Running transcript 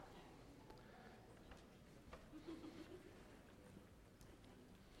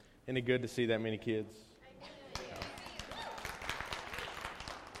Isn't it good to see that many kids?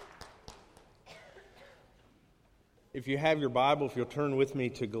 If you have your Bible, if you'll turn with me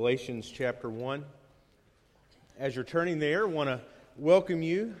to Galatians chapter 1. As you're turning there, I want to welcome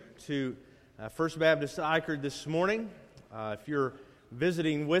you to First Baptist Eichard this morning. If you're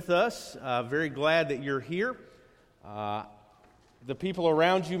visiting with us, very glad that you're here. The people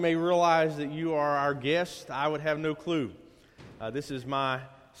around you may realize that you are our guest. I would have no clue. This is my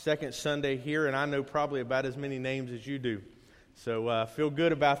second Sunday here, and I know probably about as many names as you do. So feel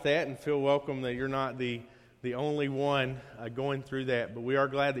good about that and feel welcome that you're not the only one going through that. But we are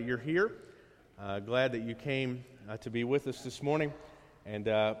glad that you're here, glad that you came to be with us this morning.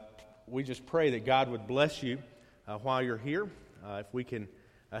 And we just pray that God would bless you while you're here. If we can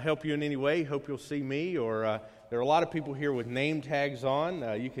help you in any way, hope you'll see me. Or there are a lot of people here with name tags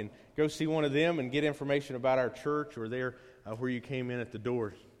on. You can go see one of them and get information about our church or there where you came in at the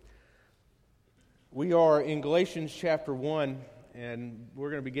doors. We are in Galatians chapter 1, and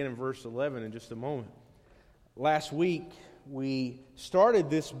we're going to begin in verse 11 in just a moment. Last week, we started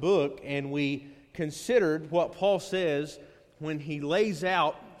this book, and we considered what Paul says when he lays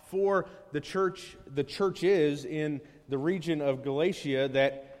out for the church is in the region of Galatia,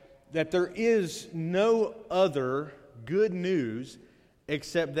 that there is no other good news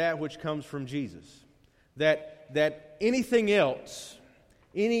except that which comes from Jesus. That anything else,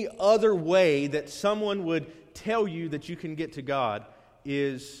 any other way that someone would tell you that you can get to God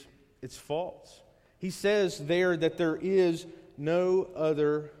it's false. He says there that there is no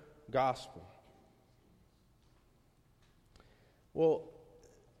other gospel. Well,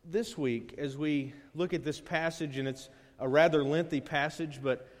 this week, as we look at this passage, and it's a rather lengthy passage,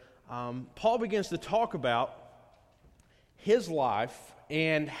 but Paul begins to talk about his life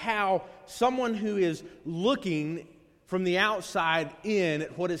and how someone who is looking from the outside in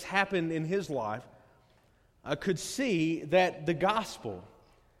at what has happened in his life could see that the gospel,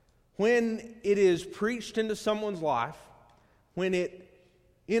 when it is preached into someone's life, when it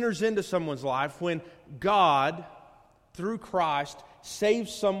enters into someone's life, when God, through Christ,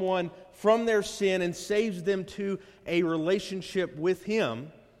 saves someone from their sin and saves them to a relationship with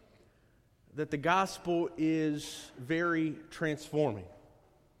Him, that the gospel is very transforming.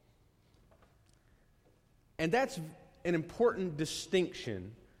 And that's an important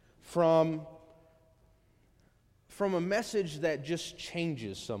distinction from a message that just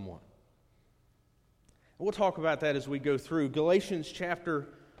changes someone. We'll talk about that as we go through. Galatians chapter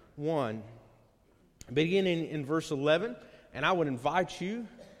 1, beginning in verse 11. And I would invite you,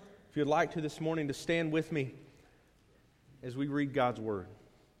 if you'd like to this morning, to stand with me as we read God's Word.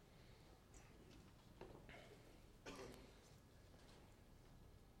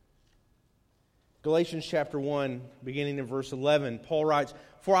 Galatians chapter 1, beginning in verse 11, Paul writes,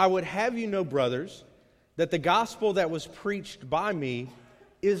 "For I would have you know, brothers, that the gospel that was preached by me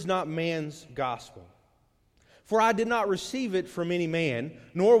is not man's gospel. For I did not receive it from any man,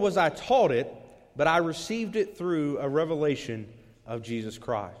 nor was I taught it, but I received it through a revelation of Jesus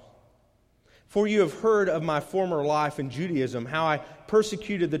Christ. For you have heard of my former life in Judaism, how I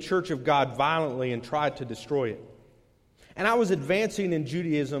persecuted the church of God violently and tried to destroy it. And I was advancing in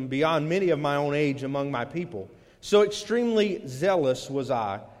Judaism beyond many of my own age among my people. So extremely zealous was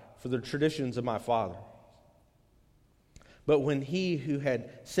I for the traditions of my father. But when He who had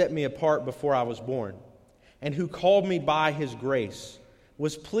set me apart before I was born, and who called me by His grace,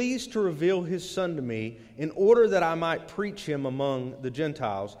 was pleased to reveal His Son to me in order that I might preach Him among the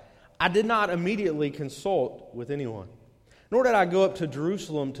Gentiles, I did not immediately consult with anyone. Nor did I go up to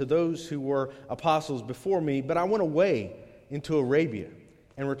Jerusalem to those who were apostles before me, but I went away into Arabia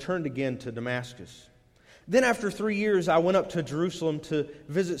and returned again to Damascus. Then after 3 years I went up to Jerusalem to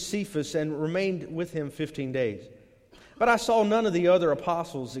visit Cephas and remained with him 15 days. But I saw none of the other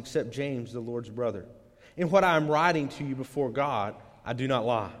apostles except James, the Lord's brother. In what I am writing to you before God, I do not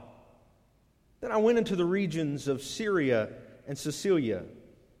lie. Then I went into the regions of Syria and Cilicia,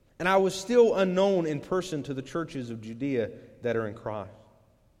 and I was still unknown in person to the churches of Judea that are in Christ.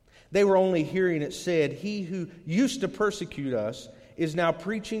 They were only hearing it said, He who used to persecute us is now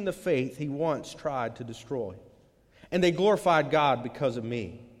preaching the faith he once tried to destroy. And they glorified God because of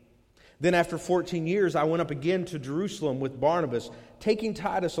me. Then after 14 years, I went up again to Jerusalem with Barnabas, taking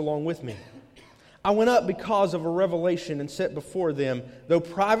Titus along with me. I went up because of a revelation and set before them, though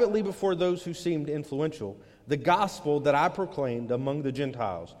privately before those who seemed influential, the gospel that I proclaimed among the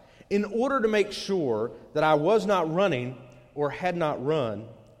Gentiles, in order to make sure that I was not running or had not run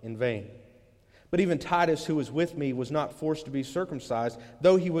in vain. But even Titus, who was with me, was not forced to be circumcised,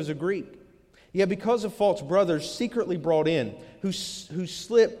 though he was a Greek. Yet because of false brothers secretly brought in, who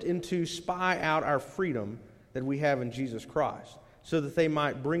slipped in to spy out our freedom that we have in Jesus Christ, so that they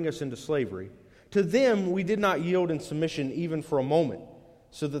might bring us into slavery, to them we did not yield in submission even for a moment,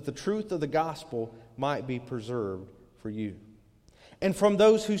 so that the truth of the gospel might be preserved for you. And from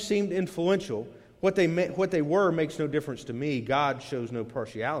those who seemed influential, what they were makes no difference to me. God shows no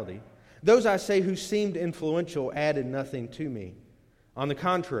partiality. Those, I say, who seemed influential added nothing to me. On the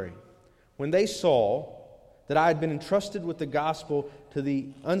contrary, when they saw that I had been entrusted with the gospel to the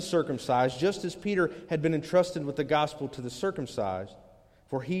uncircumcised, just as Peter had been entrusted with the gospel to the circumcised,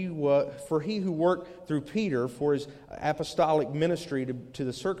 for he who worked through Peter for his apostolic ministry to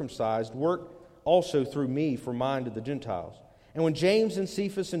the circumcised worked also through me for mine to the Gentiles. And when James and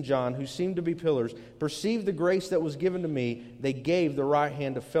Cephas and John, who seemed to be pillars, perceived the grace that was given to me, they gave the right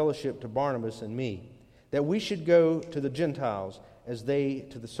hand of fellowship to Barnabas and me, that we should go to the Gentiles as they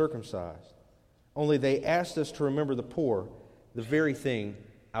to the circumcised. Only they asked us to remember the poor, the very thing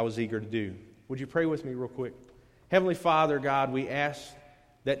I was eager to do. Would you pray with me real quick? Heavenly Father, God, we ask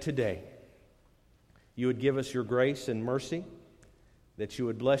that today you would give us your grace and mercy, that you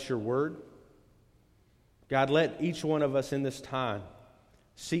would bless your word. God, let each one of us in this time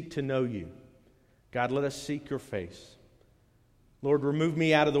seek to know you. God, let us seek your face. Lord, remove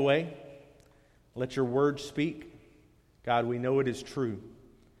me out of the way. Let your word speak. God, we know it is true.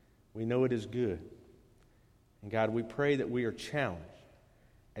 We know it is good. And God, we pray that we are challenged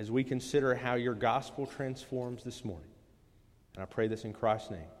as we consider how your gospel transforms this morning. And I pray this in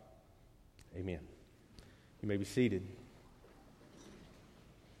Christ's name. Amen. You may be seated.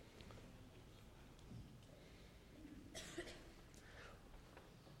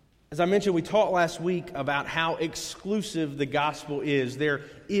 As I mentioned, we talked last week about how exclusive the gospel is. There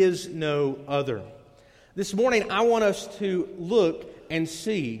is no other. This morning, I want us to look and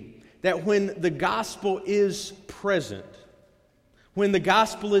see that when the gospel is present, when the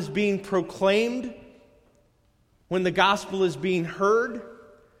gospel is being proclaimed, when the gospel is being heard,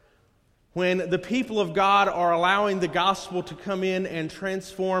 when the people of God are allowing the gospel to come in and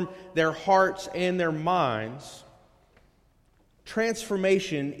transform their hearts and their minds,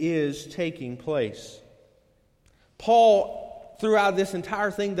 transformation is taking place. Paul, throughout this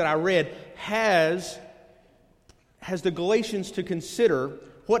entire thing that I read, has the Galatians to consider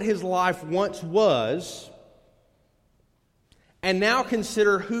what his life once was and now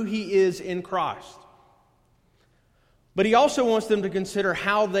consider who he is in Christ. But he also wants them to consider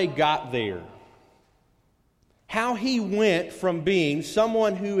how they got there. How he went from being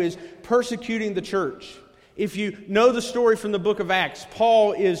someone who is persecuting the church. If you know the story from the book of Acts,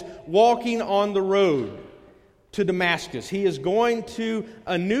 Paul is walking on the road to Damascus. He is going to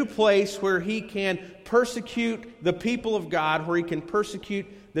a new place where he can persecute the people of God, where he can persecute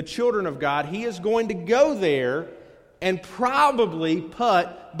the children of God. He is going to go there and probably put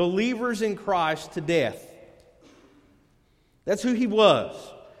believers in Christ to death. That's who he was.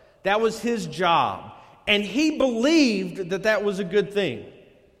 That was his job. And he believed that that was a good thing.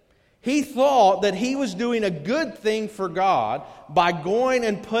 He thought that he was doing a good thing for God by going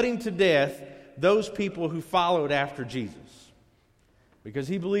and putting to death those people who followed after Jesus. Because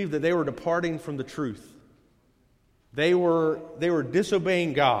he believed that they were departing from the truth. They were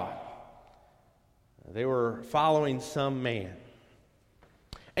disobeying God. They were following some man.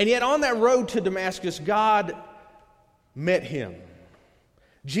 And yet on that road to Damascus, God met him.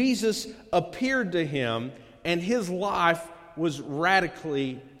 Jesus appeared to him, and his life was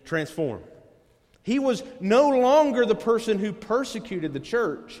radically transformed. He was no longer the person who persecuted the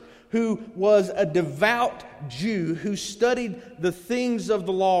church, who was a devout Jew who studied the things of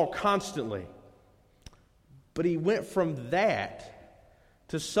the law constantly. But he went from that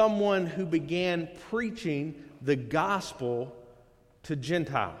to someone who began preaching the gospel to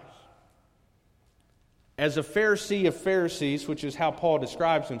Gentiles. As a Pharisee of Pharisees, which is how Paul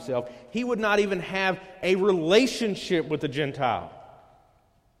describes himself, he would not even have a relationship with a Gentile.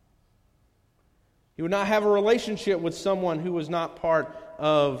 He would not have a relationship with someone who was not part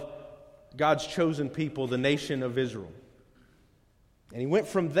of God's chosen people, the nation of Israel. And he went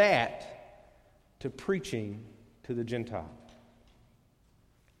from that to preaching to the Gentile.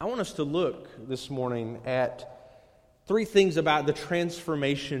 I want us to look this morning at three things about the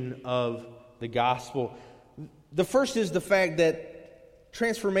transformation of the gospel. The first is the fact that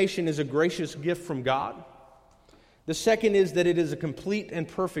transformation is a gracious gift from God. The second is that it is a complete and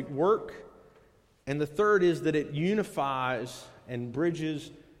perfect work. And the third is that it unifies and bridges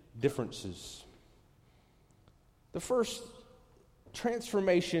differences. The first,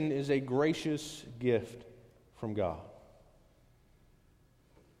 transformation is a gracious gift from God.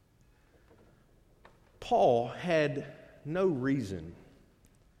 Paul had no reason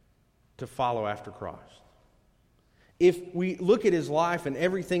to follow after Christ. If we look at his life and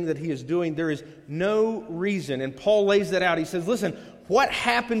everything that he is doing, there is no reason. And Paul lays that out. He says, listen, what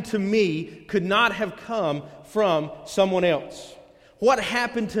happened to me could not have come from someone else. What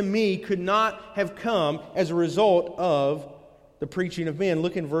happened to me could not have come as a result of the preaching of men.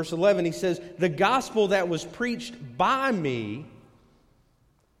 Look in verse 11. He says, the gospel that was preached by me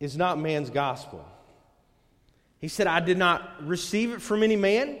is not man's gospel. He said, I did not receive it from any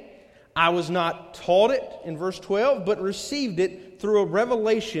man. I was not taught it, in verse 12, but received it through a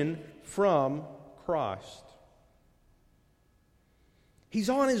revelation from Christ. He's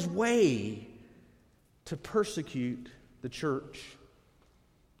on his way to persecute the church.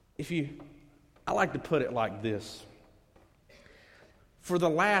 I like to put it like this. For the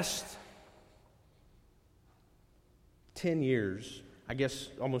last 10 years, I guess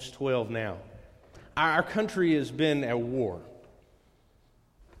almost 12 now, our country has been at war.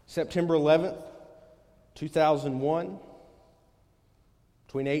 September 11th, 2001,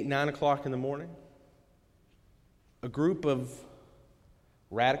 between 8 and 9 o'clock in the morning, a group of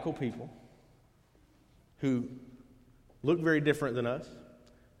radical people who look very different than us,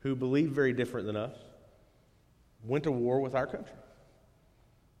 who believe very different than us, went to war with our country.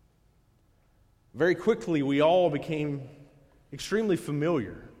 Very quickly, we all became extremely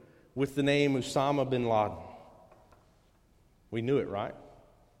familiar with the name Osama bin Laden. We knew it, right?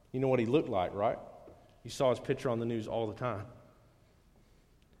 You know what he looked like, right? You saw his picture on the news all the time.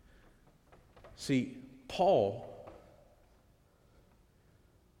 See, Paul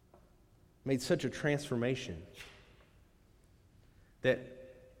made such a transformation that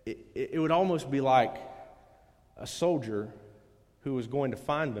it would almost be like a soldier who was going to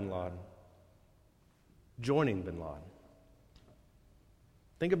find bin Laden joining bin Laden.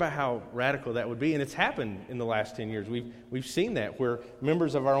 Think about how radical that would be. And it's happened in the last 10 years. We've seen that, where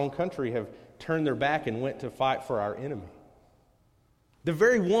members of our own country have turned their back and went to fight for our enemy. The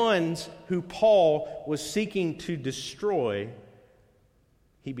very ones who Paul was seeking to destroy,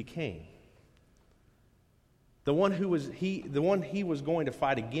 he became. The one he was going to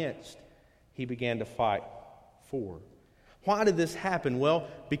fight against, he began to fight for. Why did this happen? Well,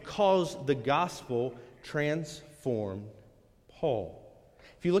 because the gospel transformed Paul.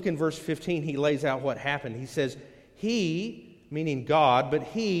 If you look in verse 15, he lays out what happened. He says, He, meaning God, but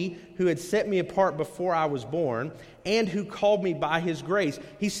He who had set me apart before I was born and who called me by His grace.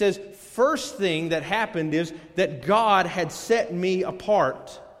 He says, first thing that happened is that God had set me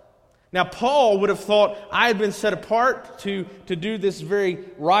apart. Now, Paul would have thought, I had been set apart to do this very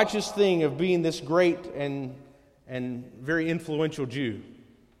righteous thing of being this great and very influential Jew.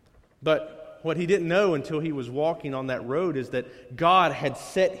 But what he didn't know until he was walking on that road is that God had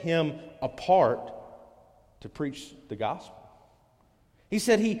set him apart to preach the gospel. He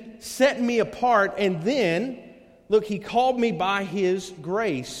said, He set me apart, and then, look, He called me by His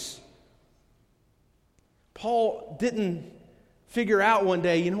grace. Paul didn't figure out one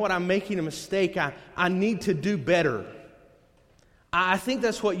day, you know what, I'm making a mistake. I need to do better. I think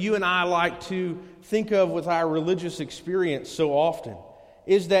that's what you and I like to think of with our religious experience so often,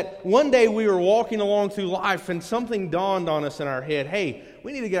 is that one day we were walking along through life and something dawned on us in our head, hey,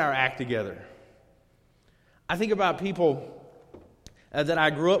 we need to get our act together. I think about people that I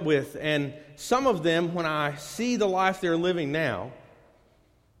grew up with, and some of them, when I see the life they're living now,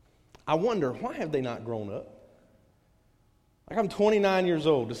 I wonder, why have they not grown up? Like, I'm 29 years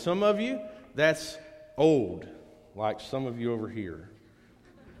old. To some of you, that's old, like some of you over here.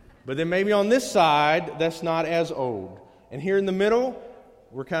 But then maybe on this side, that's not as old. And here in the middle,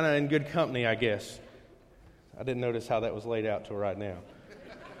 we're kind of in good company, I guess. I didn't notice how that was laid out till right now.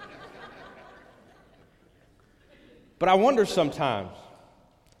 But I wonder sometimes,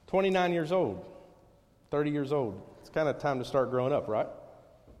 29 years old, 30 years old, it's kind of time to start growing up, right?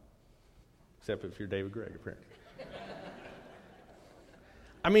 Except if you're David Gregg, apparently.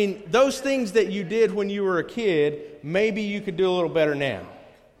 I mean, those things that you did when you were a kid, maybe you could do a little better now.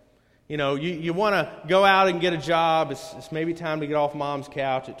 You know, you want to go out and get a job. It's maybe time to get off mom's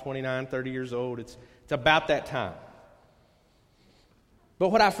couch at 29, 30 years old. It's about that time. But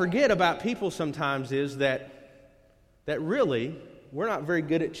what I forget about people sometimes is that really we're not very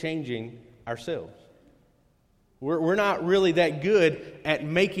good at changing ourselves. We're not really that good at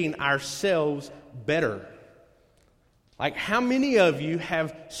making ourselves better. Like, how many of you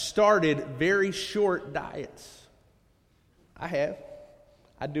have started very short diets? I have.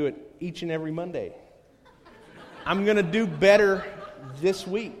 I do it each and every Monday. I'm going to do better this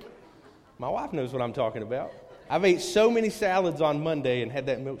week. My wife knows what I'm talking about. I've ate so many salads on Monday and had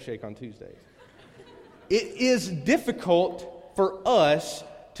that milkshake on Tuesdays. it is difficult for us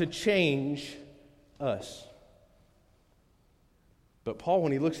to change us. But Paul,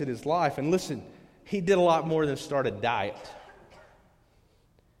 when he looks at his life, and listen, he did a lot more than start a diet.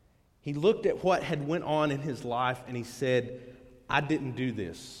 He looked at what had went on in his life and he said, I didn't do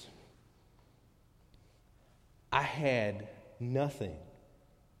this. I had nothing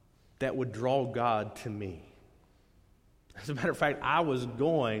that would draw God to me. As a matter of fact, I was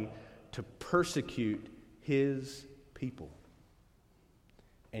going to persecute His people.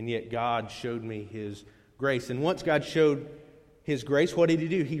 And yet God showed me His grace. And once God showed His grace, what did He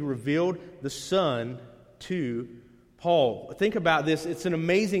do? He revealed the Son to Paul. Think about this. It's an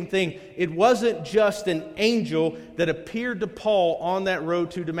amazing thing. It wasn't just an angel that appeared to Paul on that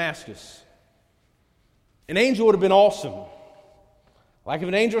road to Damascus. An angel would have been awesome. Like if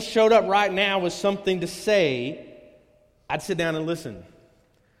an angel showed up right now with something to say, I'd sit down and listen.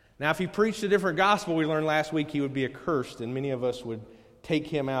 Now, if he preached a different gospel, we learned last week, he would be accursed, and many of us would take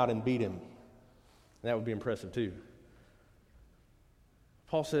him out and beat him. That would be impressive too.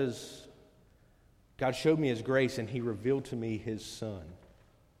 Paul says, God showed me His grace and He revealed to me His Son.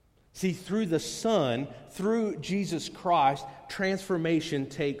 See, through the Son, through Jesus Christ, transformation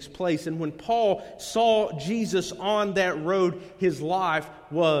takes place. And when Paul saw Jesus on that road, his life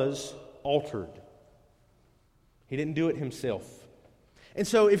was altered. He didn't do it himself. And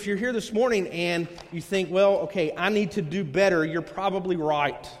so if you're here this morning and you think, well, okay, I need to do better, you're probably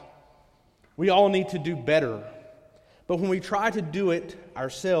right. We all need to do better. But when we try to do it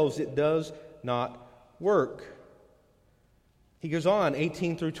ourselves, it does not work. He goes on,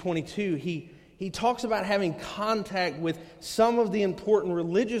 18 through 22, he talks about having contact with some of the important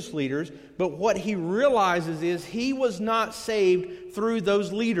religious leaders, but what he realizes is he was not saved through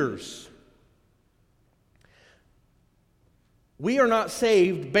those leaders. We are not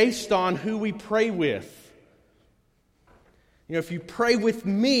saved based on who we pray with. You know, if you pray with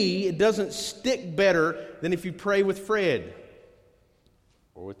me, it doesn't stick better than if you pray with Fred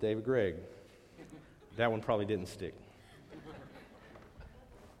or with David Gregg. That one probably didn't stick.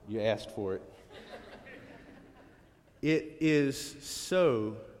 You asked for it. It is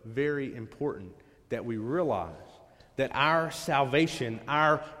so very important that we realize that our salvation,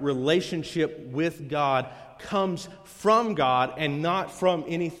 our relationship with God comes from God and not from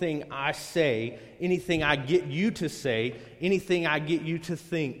anything I say, anything I get you to say, anything I get you to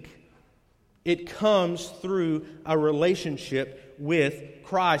think. It comes through a relationship with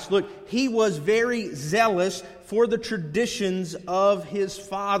Christ. Look, he was very zealous for the traditions of his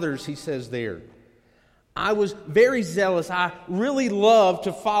fathers, he says there. I was very zealous. I really loved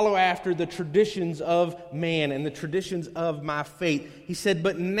to follow after the traditions of man and the traditions of my faith. He said,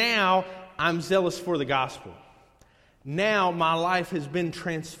 but now I'm zealous for the gospel. Now my life has been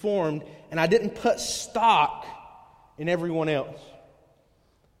transformed and I didn't put stock in everyone else.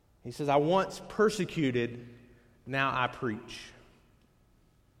 He says, I once persecuted, now I preach.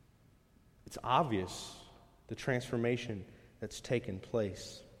 It's obvious the transformation that's taken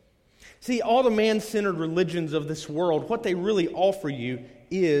place. See, all the man-centered religions of this world, what they really offer you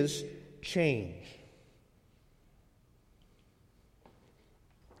is change.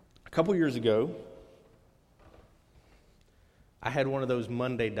 A couple years ago, I had one of those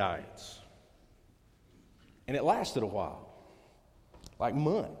Monday diets. And it lasted a while, like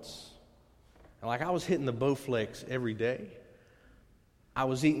months. And like I was hitting the Bowflex every day. I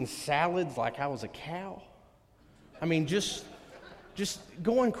was eating salads like I was a cow. I mean, just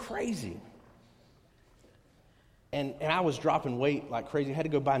going crazy. And I was dropping weight like crazy. I had to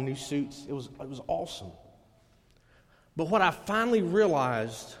go buy new suits. It was awesome. But what I finally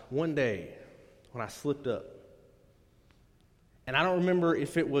realized one day when I slipped up, and I don't remember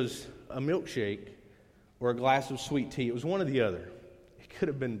if it was a milkshake or a glass of sweet tea. It was one or the other. It could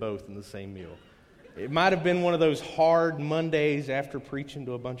have been both in the same meal. It might have been one of those hard Mondays after preaching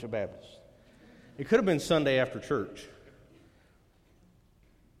to a bunch of Baptists. It could have been Sunday after church.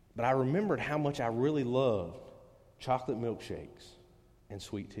 But I remembered how much I really loved chocolate milkshakes and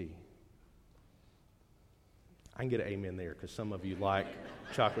sweet tea. I can get an amen there because some of you like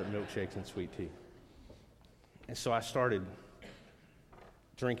chocolate milkshakes and sweet tea. And so I started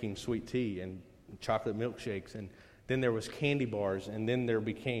drinking sweet tea and chocolate milkshakes, and then there was candy bars, and then there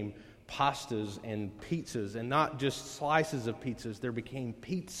became pastas and pizzas, and not just slices of pizzas, there became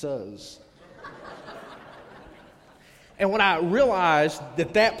pizzas. And what I realized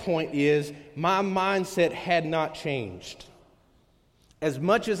at that point is my mindset had not changed. As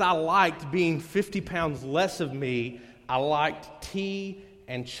much as I liked being 50 pounds less of me, I liked tea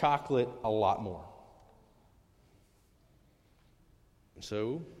and chocolate a lot more. And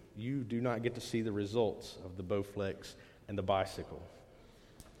so you do not get to see the results of the Bowflex and the bicycle.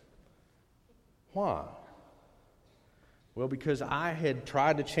 Why? Well, because I had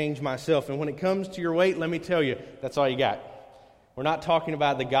tried to change myself. And when it comes to your weight, let me tell you, that's all you got. We're not talking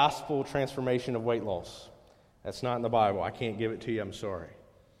about the gospel transformation of weight loss. That's not in the Bible. I can't give it to you. I'm sorry.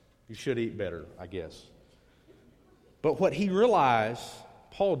 You should eat better, I guess. But what he realized,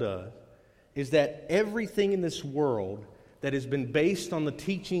 Paul does, is that everything in this world that has been based on the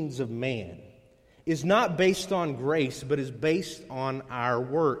teachings of man is not based on grace, but is based on our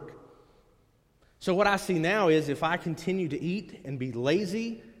work. So what I see now is if I continue to eat and be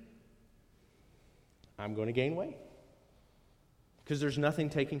lazy, I'm going to gain weight. Because there's nothing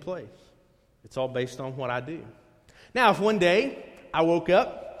taking place. It's all based on what I do. Now, if one day I woke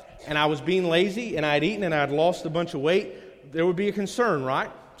up and I was being lazy and I had eaten and I had lost a bunch of weight, there would be a concern,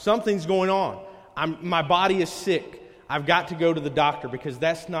 right? Something's going on. My body is sick. I've got to go to the doctor because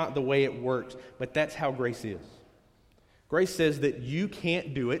that's not the way it works. But that's how grace is. Grace says that you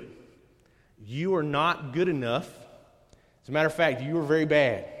can't do it. You are not good enough. As a matter of fact, you are very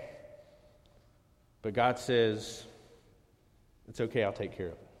bad. But God says, it's okay, I'll take care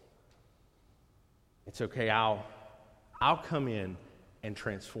of it. It's okay, I'll come in and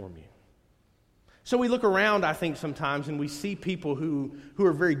transform you. So we look around, I think, sometimes, and we see people who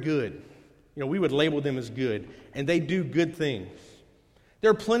are very good. You know, we would label them as good, and they do good things. There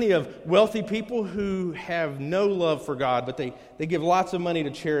are plenty of wealthy people who have no love for God, but they give lots of money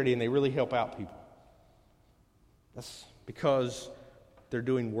to charity and they really help out people. That's because they're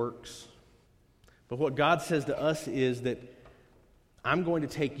doing works. But what God says to us is that I'm going to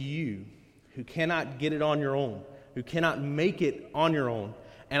take you who cannot get it on your own, who cannot make it on your own,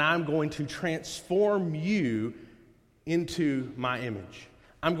 and I'm going to transform you into my image.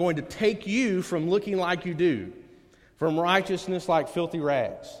 I'm going to take you from looking like you do, from righteousness like filthy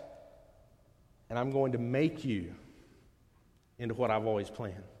rags. And I'm going to make you into what I've always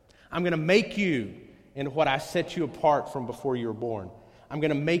planned. I'm going to make you into what I set you apart from before you were born. I'm going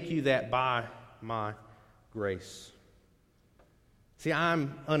to make you that by my grace. See,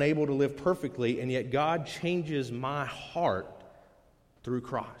 I'm unable to live perfectly, and yet God changes my heart through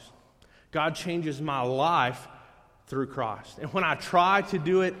Christ. God changes my life through Christ. And when I try to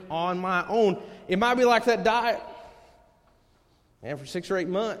do it on my own, it might be like that diet. And for 6 or 8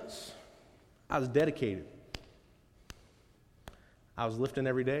 months, I was dedicated. I was lifting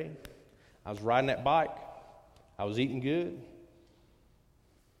every day. I was riding that bike. I was eating good.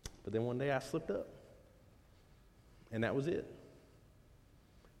 But then one day I slipped up. And that was it.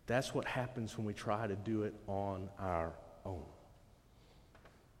 That's what happens when we try to do it on our own.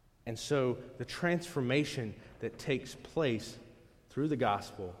 And so the transformation that takes place through the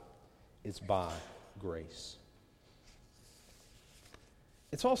gospel is by grace.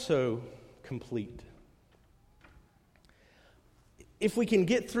 It's also complete. If we can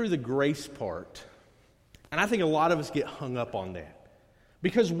get through the grace part, and I think a lot of us get hung up on that,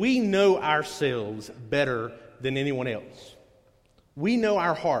 because we know ourselves better than anyone else. We know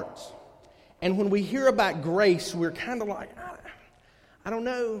our hearts. And when we hear about grace, we're kind of like, I don't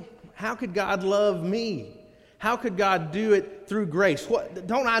know. How could God love me? How could God do it through grace?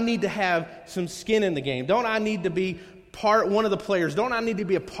 Don't I need to have some skin in the game? Don't I need to be one of the players? Don't I need to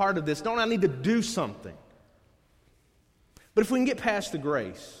be a part of this? Don't I need to do something? But if we can get past the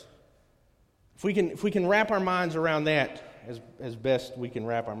grace, if we can wrap our minds around that as best we can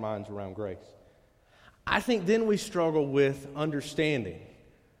wrap our minds around grace, I think then we struggle with understanding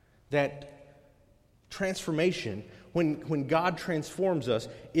that transformation, when God transforms us,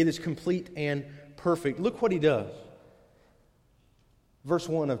 it is complete and perfect. Look what he does. Verse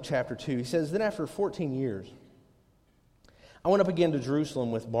 1 of chapter 2, he says, "Then after 14 years, I went up again to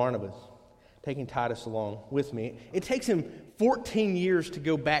Jerusalem with Barnabas, taking Titus along with me." It takes him 14 years to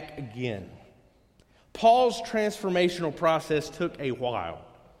go back again. Paul's transformational process took a while.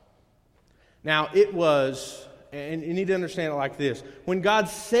 Now, it was, and you need to understand it like this, when God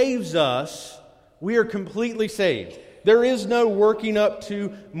saves us, we are completely saved. There is no working up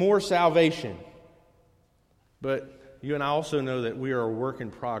to more salvation. But you and I also know that we are a work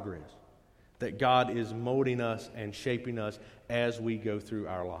in progress, that God is molding us and shaping us as we go through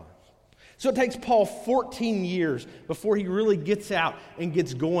our lives. So it takes Paul 14 years before he really gets out and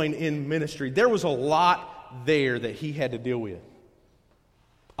gets going in ministry. There was a lot there that he had to deal with.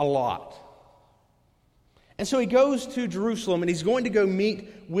 A lot. And so he goes to Jerusalem and he's going to go meet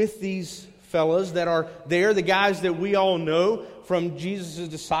with these fellas that are there, the guys that we all know from Jesus'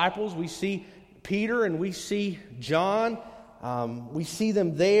 disciples. We see Peter and we see John. We see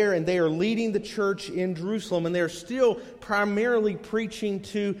them there, and they are leading the church in Jerusalem, and they're still primarily preaching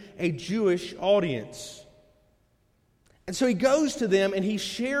to a Jewish audience. And so he goes to them and he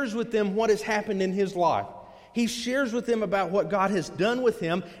shares with them what has happened in his life. He shares with them about what God has done with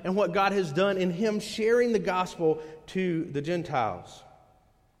him and what God has done in him sharing the gospel to the Gentiles.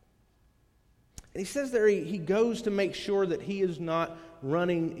 And he says there he goes to make sure that he is not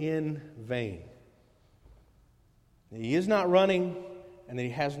running in vain. He is not running, and that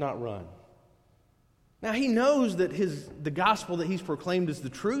he has not run. Now he knows that the gospel that he's proclaimed is the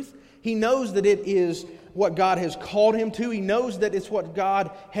truth. He knows that it is what God has called him to. He knows that it's what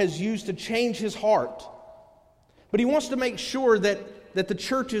God has used to change his heart. But he wants to make sure that the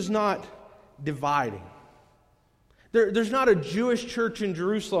church is not dividing. There's not a Jewish church in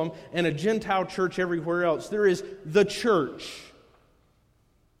Jerusalem and a Gentile church everywhere else. There is the church.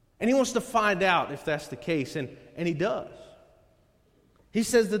 And he wants to find out if that's the case, and he does. He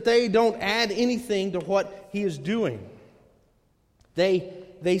says that they don't add anything to what he is doing.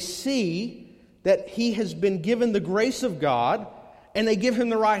 They see that he has been given the grace of God, and they give him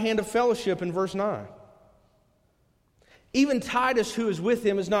the right hand of fellowship in verse 9. Even Titus, who is with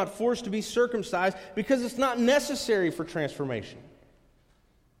him, is not forced to be circumcised because it's not necessary for transformation.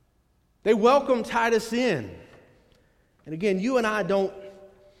 They welcome Titus in. And again, you and I don't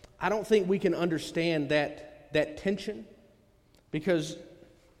think we can understand that tension, because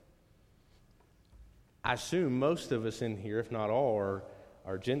I assume most of us in here, if not all,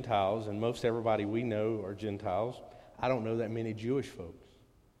 are Gentiles, and most everybody we know are Gentiles. I don't know that many Jewish folks.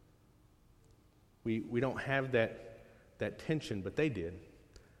 We don't have that tension, but they did.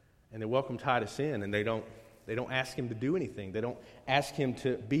 And they welcome Titus in, and they don't ask him to do anything. They don't ask him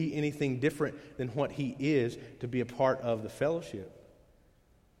to be anything different than what he is, to be a part of the fellowship.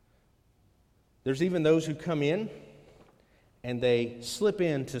 There's even those who come in and they slip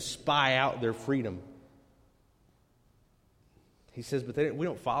in to spy out their freedom. He says, but we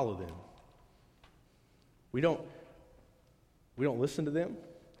don't follow them. We don't listen to them.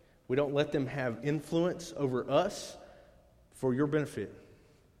 We don't let them have influence over us for your benefit.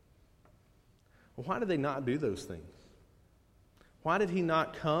 Well, why did they not do those things? Why did he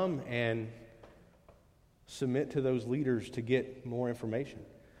not come and submit to those leaders to get more information?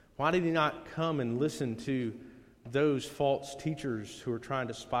 Why did he not come and listen to those false teachers who are trying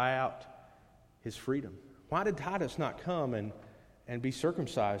to spy out his freedom? Why did Titus not come and be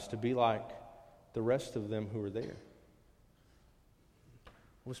circumcised to be like the rest of them who were there?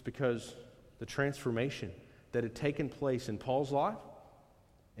 Well, it's because the transformation that had taken place in Paul's life,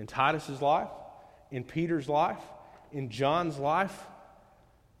 in Titus's life, in Peter's life, in John's life,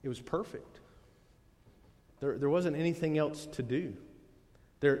 it was perfect. There wasn't anything else to do.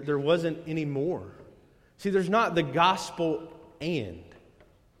 There wasn't any more. See, there's not the gospel and.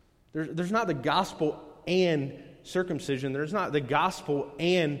 There's not the gospel and circumcision. There's not the gospel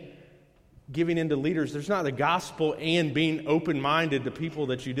and giving into leaders. There's not the gospel and being open-minded to people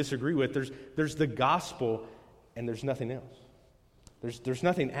that you disagree with. There's the gospel and there's nothing else. There's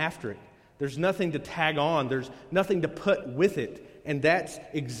nothing after it. There's nothing to tag on. There's nothing to put with it. And that's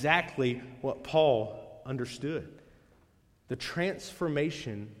exactly what Paul understood. The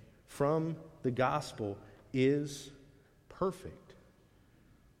transformation from the gospel is perfect.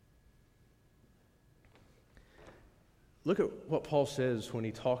 Look at what Paul says when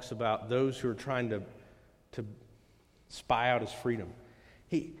he talks about those who are trying to spy out his freedom.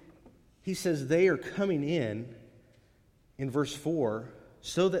 He says they are coming in verse 4,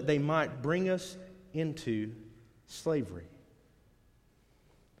 so that they might bring us into slavery.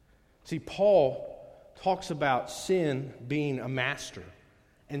 See, Paul talks about sin being a master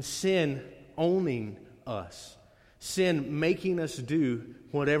and sin owning us, sin making us do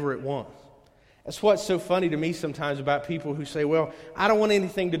whatever it wants. That's what's so funny to me sometimes about people who say, well, I don't want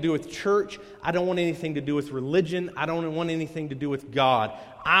anything to do with church. I don't want anything to do with religion. I don't want anything to do with God.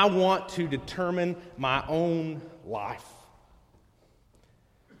 I want to determine my own life.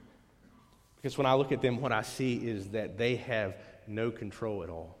 Because when I look at them, what I see is that they have no control at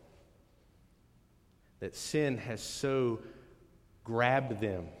all. That sin has so grabbed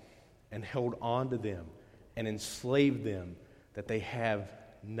them and held on to them and enslaved them that they have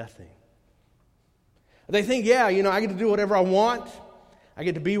nothing. They think, I get to do whatever I want. I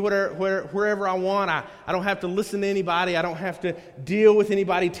get to be wherever I want. I don't have to listen to anybody. I don't have to deal with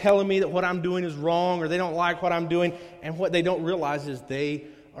anybody telling me that what I'm doing is wrong or they don't like what I'm doing. And what they don't realize is they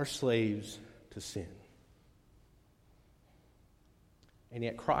are slaves to sin. And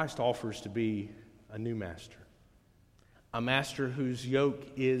yet Christ offers to be a new master. A master whose yoke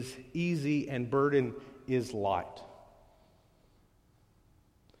is easy and burden is light.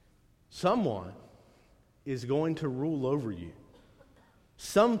 Someone is going to rule over you.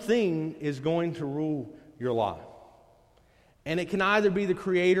 Something is going to rule your life. And it can either be the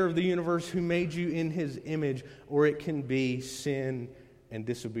creator of the universe who made you in his image, or it can be sin and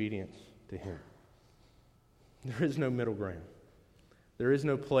disobedience to him. There is no middle ground. There is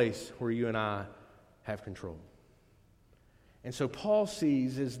no place where you and I have control. And so Paul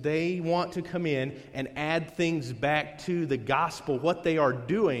sees as they want to come in and add things back to the gospel, what they are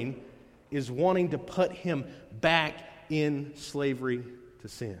doing is wanting to put him back in slavery to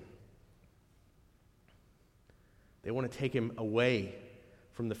sin. They want to take him away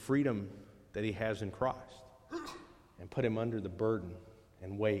from the freedom that he has in Christ and put him under the burden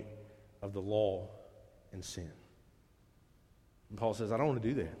and weight of the law and sin. And Paul says, I don't want to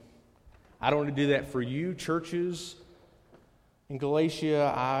do that. I don't want to do that for you, churches in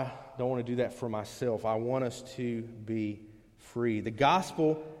Galatia. I don't want to do that for myself. I want us to be free. The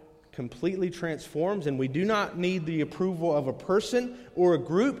gospel completely transforms, and we do not need the approval of a person or a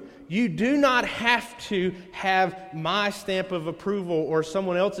group. You do not have to have my stamp of approval or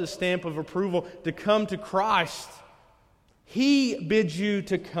someone else's stamp of approval to come to Christ. He bids you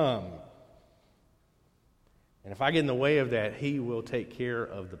to come. And if I get in the way of that, He will take care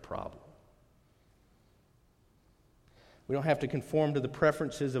of the problem. We don't have to conform to the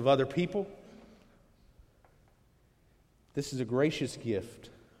preferences of other people. This is a gracious gift.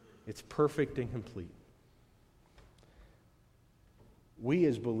 It's perfect and complete. We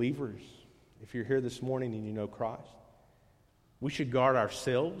as believers, if you're here this morning and you know Christ, we should guard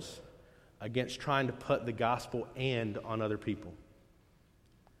ourselves against trying to put the gospel and on other people.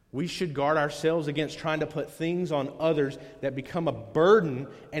 We should guard ourselves against trying to put things on others that become a burden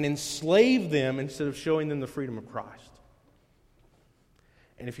and enslave them instead of showing them the freedom of Christ.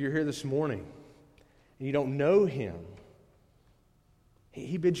 And if you're here this morning and you don't know Him,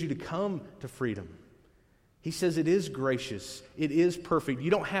 He bids you to come to freedom. He says it is gracious. It is perfect.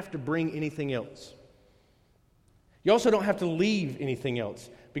 You don't have to bring anything else. You also don't have to leave anything else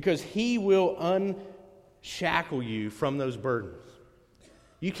because He will unshackle you from those burdens.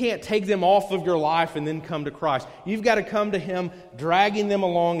 You can't take them off of your life and then come to Christ. You've got to come to Him, dragging them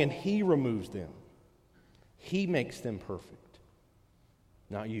along, and He removes them. He makes them perfect,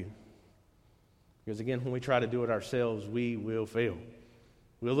 not you. Because again, when we try to do it ourselves, we will fail.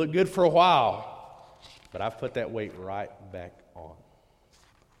 We'll look good for a while, but I've put that weight right back on.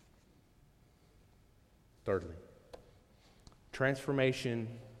 Thirdly, transformation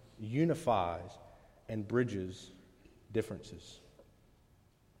unifies and bridges differences.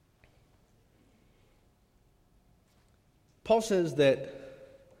 Paul says that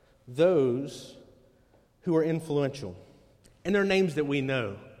those who are influential, and they're names that we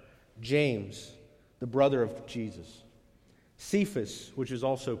know, James, the brother of Jesus, Cephas, which is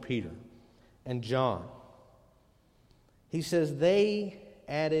also Peter, and John. He says they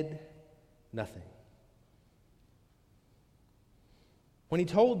added nothing. When he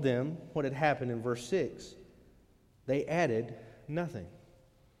told them what had happened in verse 6, they added nothing.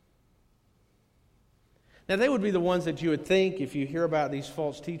 Now, they would be the ones that you would think, if you hear about these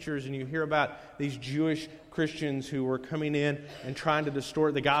false teachers and you hear about these Jewish Christians who were coming in and trying to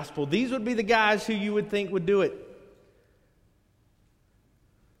distort the gospel, these would be the guys who you would think would do it.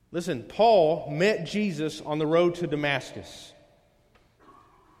 Listen, Paul met Jesus on the road to Damascus.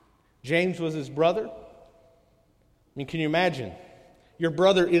 James was his brother. I mean, can you imagine? Your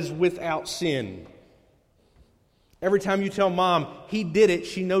brother is without sin. Every time you tell mom he did it,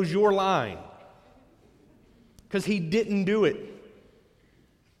 she knows you're lying. Because he didn't do it.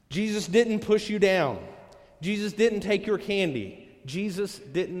 Jesus didn't push you down. Jesus didn't take your candy. Jesus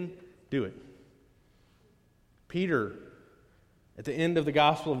didn't do it. Peter, at the end of the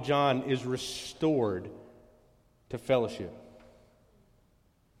Gospel of John, is restored to fellowship.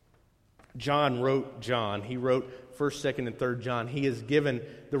 John wrote John. He wrote 1st, 2nd, and 3rd John. He is given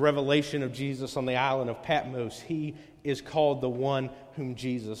the revelation of Jesus on the island of Patmos. He is called the one whom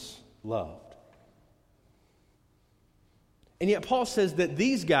Jesus loved. And yet Paul says that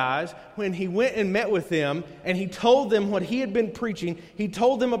these guys, when he went and met with them and he told them what he had been preaching, he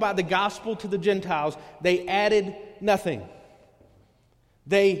told them about the gospel to the Gentiles, they added nothing.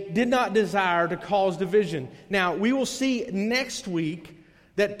 They did not desire to cause division. Now, we will see next week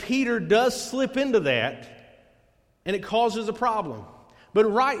that Peter does slip into that and it causes a problem. But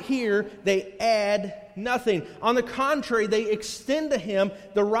right here, they add nothing. On the contrary, they extend to him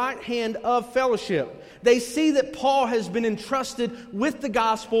the right hand of fellowship. They see that Paul has been entrusted with the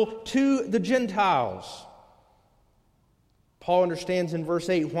gospel to the Gentiles. Paul understands in verse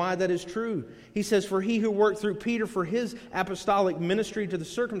 8 why that is true. He says, "For he who worked through Peter for his apostolic ministry to the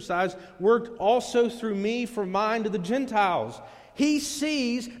circumcised worked also through me for mine to the Gentiles." He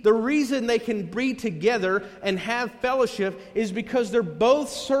sees the reason they can be together and have fellowship is because they're both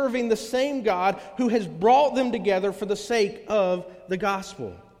serving the same God who has brought them together for the sake of the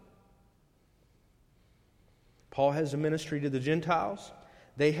gospel. Paul has a ministry to the Gentiles.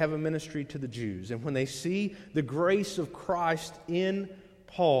 They have a ministry to the Jews. And when they see the grace of Christ in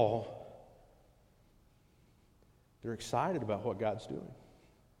Paul, they're excited about what God's doing.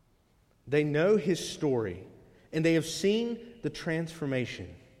 They know his story, and they have seen the transformation.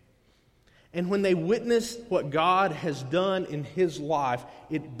 And when they witness what God has done in his life,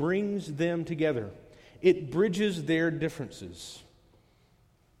 it brings them together. It bridges their differences.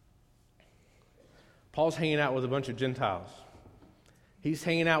 Paul's hanging out with a bunch of Gentiles. He's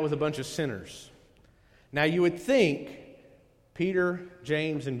hanging out with a bunch of sinners. Now you would think Peter,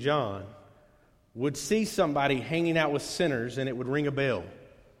 James, and John would see somebody hanging out with sinners and it would ring a bell.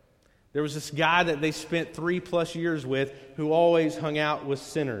 There was this guy that they spent 3+ years with who always hung out with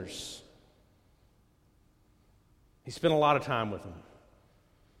sinners. He spent a lot of time with them.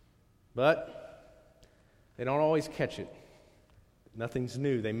 But they don't always catch it. Nothing's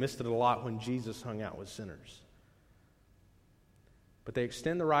new. They missed it a lot when Jesus hung out with sinners. But they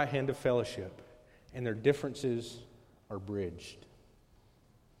extend the right hand of fellowship, and their differences are bridged.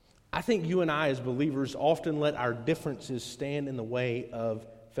 I think you and I as believers often let our differences stand in the way of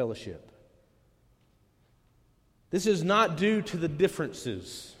fellowship. This is not due to the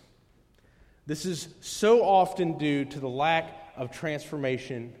differences. This is so often due to the lack of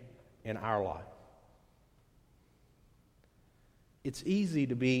transformation in our life. It's easy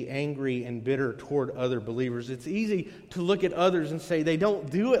to be angry and bitter toward other believers. It's easy to look at others and say, they don't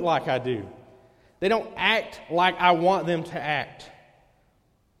do it like I do. They don't act like I want them to act.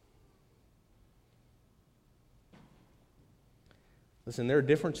 Listen, there are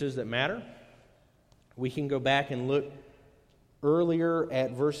differences that matter. We can go back and look earlier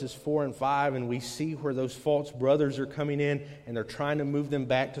at verses 4 and 5, and we see where those false brothers are coming in, and they're trying to move them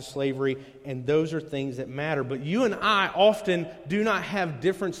back to slavery, and those are things that matter. But you and I often do not have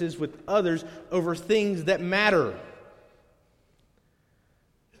differences with others over things that matter.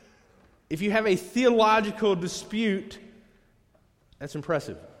 If you have a theological dispute, that's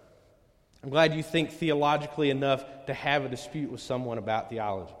impressive. I'm glad you think theologically enough to have a dispute with someone about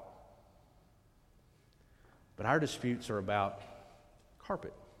theology. But our disputes are about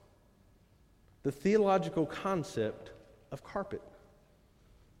carpet. The theological concept of carpet.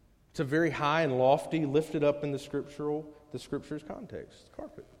 It's a very high and lofty, lifted up in the Scripture's context.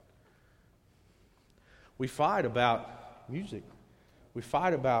 Carpet. We fight about music. We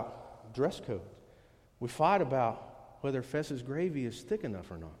fight about dress code. We fight about whether Fess's gravy is thick enough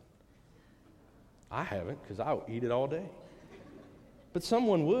or not. I haven't, because I'll eat it all day. But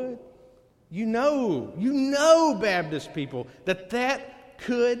someone would. You know, Baptist people, that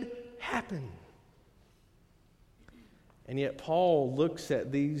could happen. And yet Paul looks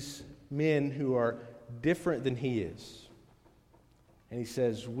at these men who are different than he is. And he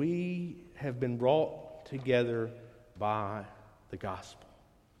says, we have been brought together by the gospel.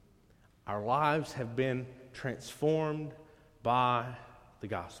 Our lives have been transformed by the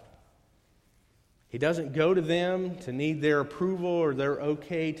gospel. He doesn't go to them to need their approval or they're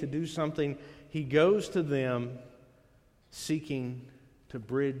okay to do something. He goes to them seeking to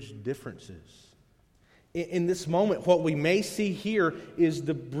bridge differences. In this moment, what we may see here is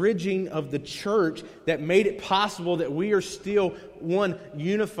the bridging of the church that made it possible that we are still one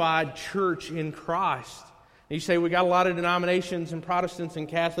unified church in Christ. And you say, we got a lot of denominations and Protestants and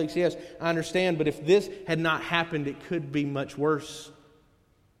Catholics. Yes, I understand, but if this had not happened, it could be much worse.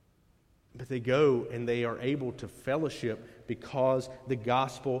 But they go and they are able to fellowship because the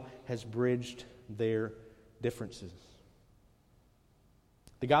gospel has bridged their differences.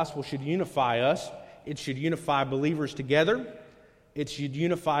 The gospel should unify us. It should unify believers together. It should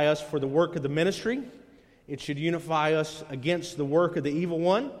unify us for the work of the ministry. It should unify us against the work of the evil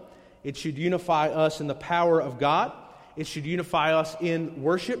one. It should unify us in the power of God. It should unify us in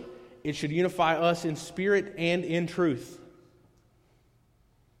worship. It should unify us in spirit and in truth.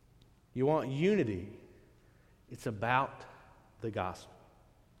 You want unity? It's about the gospel.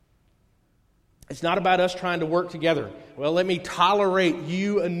 It's not about us trying to work together. Well, let me tolerate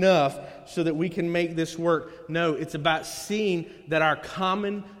you enough so that we can make this work. No, it's about seeing that our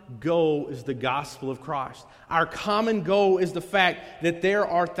common goal is the gospel of Christ. Our common goal is the fact that there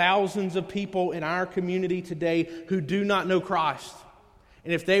are thousands of people in our community today who do not know Christ.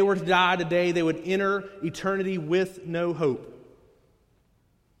 And if they were to die today, they would enter eternity with no hope.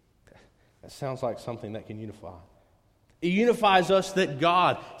 That sounds like something that can unify. It unifies us that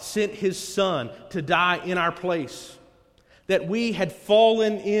God sent His Son to die in our place. That we had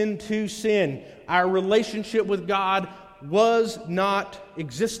fallen into sin. Our relationship with God was not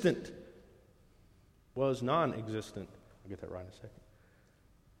existent. Was non-existent. I'll get that right in a second.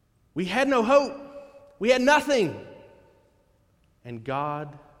 We had no hope. We had nothing. And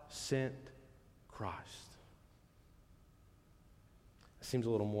God sent Christ. It seems a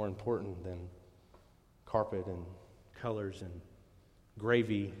little more important than carpet and colors and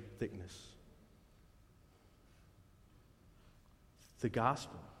gravy thickness. The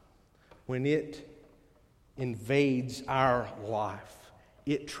gospel, when it invades our life,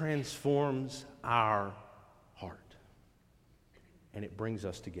 it transforms our heart. And it brings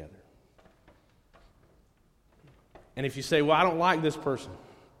us together. And if you say, well, I don't like this person,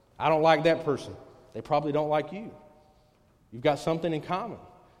 I don't like that person, they probably don't like you. You've got something in common,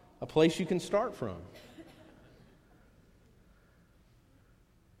 a place you can start from.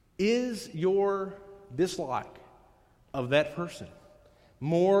 Is your dislike of that person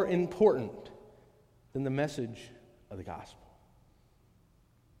more important than the message of the gospel?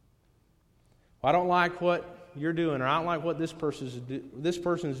 Well, I don't like what you're doing, or I don't like what this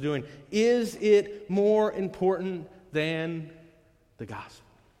person's doing. Is it more important than the gospel?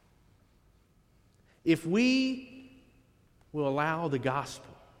 If we will allow the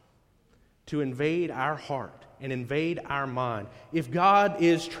gospel to invade our heart and invade our mind, if God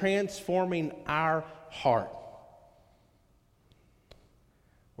is transforming our heart,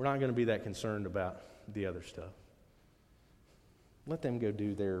 we're not going to be that concerned about the other stuff. Let them go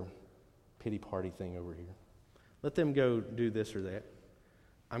do their pity party thing over here. Let them go do this or that.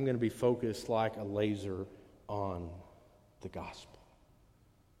 I'm going to be focused like a laser on the gospel.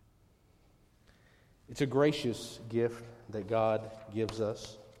 It's a gracious gift that God gives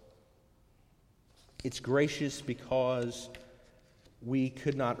us. It's gracious because we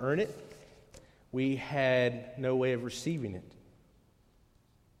could not earn it. We had no way of receiving it.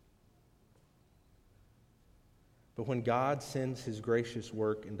 But when God sends His gracious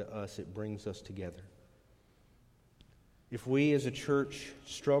work into us, it brings us together. If we as a church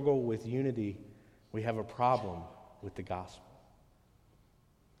struggle with unity, we have a problem with the gospel.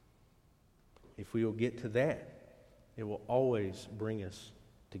 If we will get to that, it will always bring us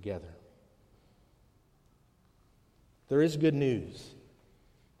together. There is good news,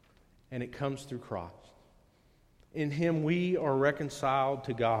 and it comes through Christ. In Him we are reconciled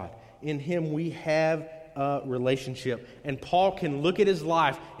to God. In Him we have a relationship. And Paul can look at his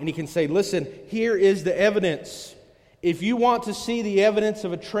life and he can say, listen, here is the evidence. If you want to see the evidence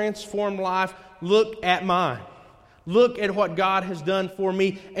of a transformed life, look at mine. Look at what God has done for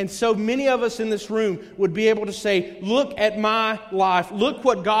me. And so many of us in this room would be able to say, look at my life. Look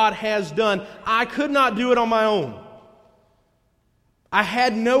what God has done. I could not do it on my own. I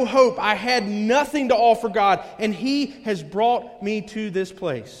had no hope. I had nothing to offer God. And He has brought me to this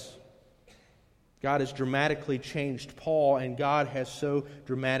place. God has dramatically changed Paul, and God has so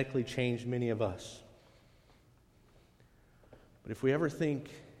dramatically changed many of us. But if we ever think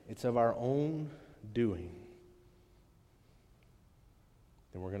it's of our own doing,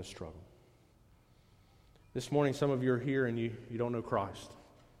 then we're going to struggle. This morning, some of you are here and you don't know Christ.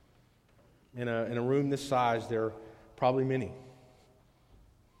 In a room this size, there are probably many.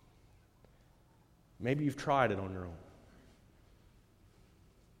 Maybe you've tried it on your own.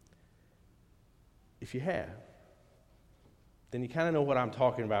 If you have, then you kind of know what I'm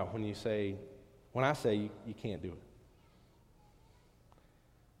talking about when I say you can't do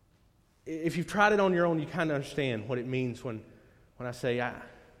it. If you've tried it on your own, you kind of understand what it means when I say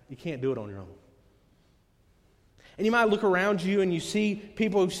you can't do it on your own. And you might look around you and you see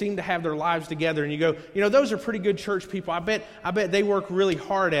people who seem to have their lives together and you go, those are pretty good church people. I bet they work really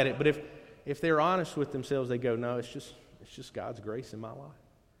hard at it. But if they're honest with themselves, they go, no, it's just God's grace in my life.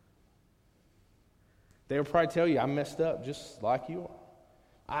 They'll probably tell you, I'm messed up just like you are.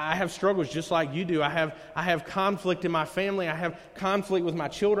 I have struggles just like you do. I have conflict in my family. I have conflict with my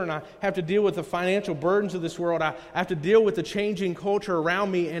children. I have to deal with the financial burdens of this world. I have to deal with the changing culture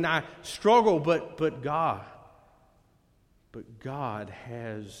around me, and I struggle, but God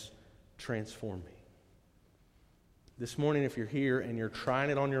has transformed me. This morning, if you're here and you're trying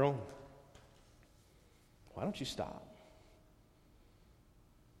it on your own, why don't you stop?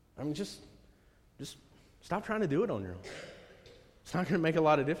 Just stop trying to do it on your own. It's not going to make a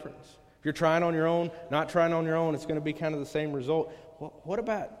lot of difference. If you're trying on your own, not trying on your own, it's going to be kind of the same result. What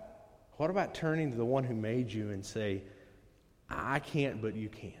about turning to the one who made you and say, I can't, but you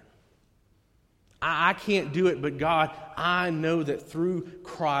can. I can't do it, but God, I know that through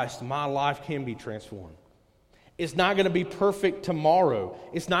Christ, my life can be transformed. It's not going to be perfect tomorrow.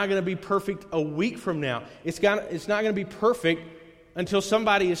 It's not going to be perfect a week from now. It's not going to be perfect until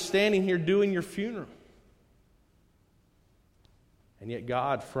somebody is standing here doing your funeral. And yet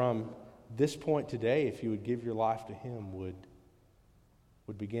God, from this point today, if you would give your life to Him, would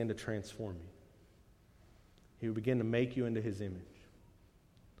begin to transform you. He would begin to make you into His image.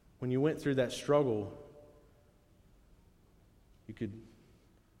 When you went through that struggle, you could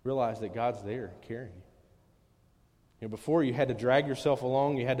realize that God's there carrying you. You know, before you had to drag yourself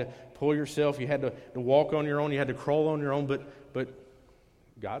along, you had to pull yourself, you had to walk on your own, you had to crawl on your own, but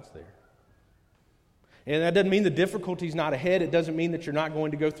God's there. And that doesn't mean the difficulty's not ahead. It doesn't mean that you're not going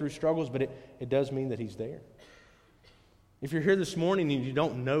to go through struggles, but it does mean that He's there. If you're here this morning and you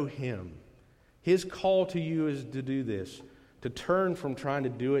don't know Him, His call to you is to do this, to turn from trying to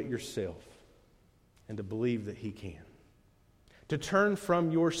do it yourself and to believe that He can. To turn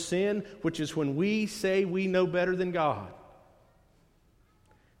from your sin, which is when we say we know better than God,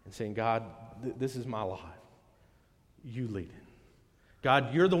 and saying, God, this is my life. You lead it.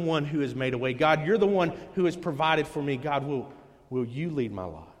 God, you're the one who has made a way. God, you're the one who has provided for me. God, will you lead my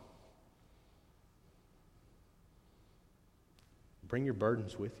life? Bring your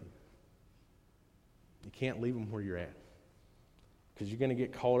burdens with you. You can't leave them where you're at, because you're going to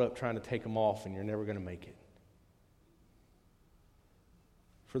get caught up trying to take them off and you're never going to make it.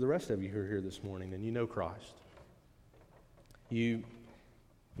 For the rest of you who are here this morning and you know Christ, you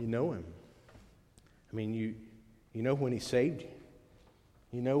know Him. I mean, you know when He saved you.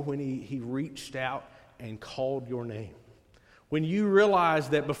 You know when He reached out and called your name. When you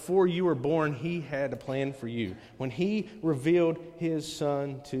realized that before you were born, He had a plan for you. When He revealed His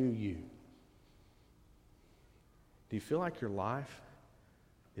Son to you. Do you feel like your life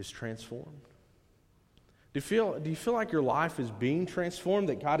is transformed? Do you feel like your life is being transformed,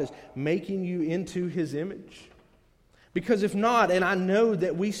 that God is making you into His image? Because if not, and I know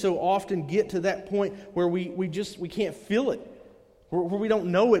that we so often get to that point where we can't feel it, where we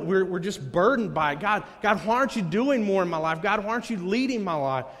don't know it, we're just burdened by it. God, why aren't you doing more in my life? God, why aren't you leading my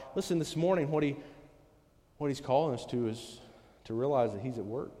life? Listen, this morning, what He's calling us to is to realize that He's at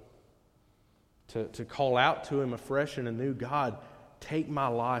work. To call out to Him afresh and anew, God, take my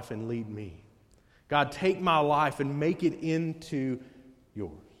life and lead me. God, take my life and make it into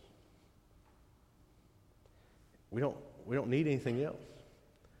yours. We don't need anything else.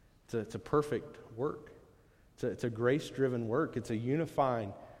 It's a perfect work. It's a grace-driven work. It's a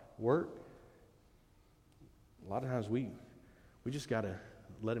unifying work. A lot of times we just got to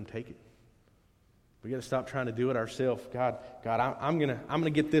let Him take it. We got to stop trying to do it ourselves. God, I'm gonna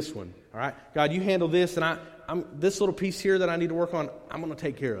get this one. All right, God, you handle this, and I'm this little piece here that I need to work on. I'm gonna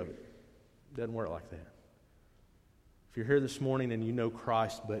take care of it. It doesn't work like that. If you're here this morning and you know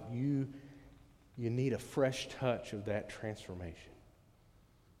Christ, but you need a fresh touch of that transformation.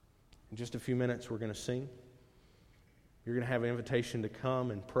 In just a few minutes, we're going to sing. You're going to have an invitation to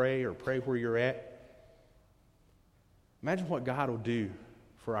come and pray, or pray where you're at. Imagine what God will do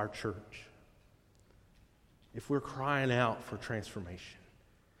for our church if we're crying out for transformation.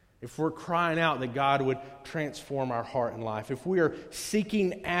 If we're crying out that God would transform our heart and life, if we are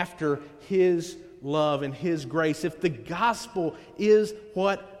seeking after His love and His grace, if the gospel is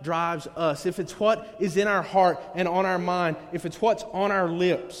what drives us, if it's what is in our heart and on our mind, if it's what's on our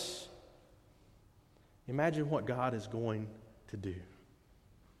lips, imagine what God is going to do.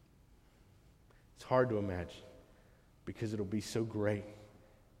 It's hard to imagine because it'll be so great.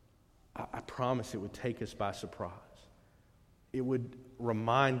 I promise it would take us by surprise. It would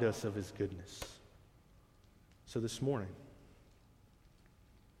remind us of His goodness. So this morning,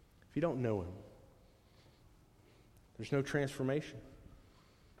 if you don't know Him, there's no transformation.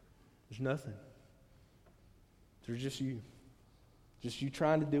 There's nothing. There's just you. Just you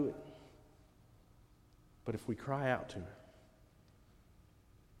trying to do it. But if we cry out to Him,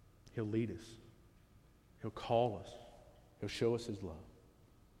 He'll lead us. He'll call us. He'll show us His love.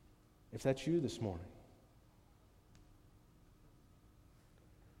 If that's you this morning,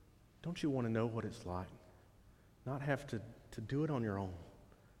 don't you want to know what it's like? Not have to do it on your own.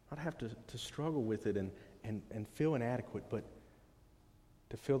 Not have to struggle with it and feel inadequate, but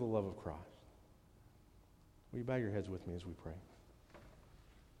to feel the love of Christ. Will you bow your heads with me as we pray?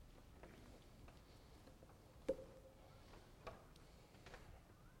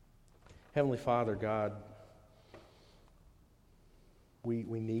 Heavenly Father, God, we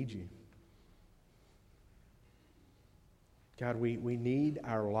need you. God, we need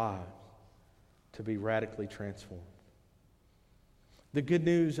our lives to be radically transformed. The good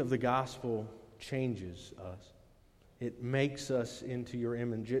news of the gospel changes us. It makes us into your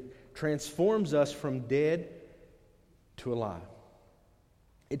image. It transforms us from dead to alive.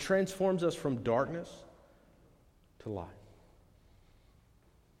 It transforms us from darkness to light.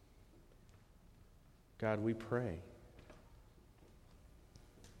 God, we pray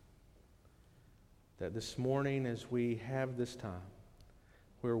that this morning, as we have this time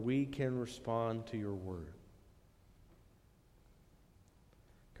where we can respond to your word,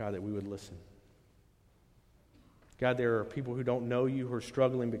 God, that we would listen. God, there are people who don't know you, who are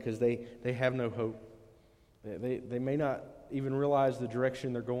struggling because they have no hope. They may not even realize the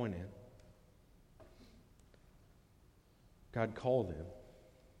direction they're going in. God, call them.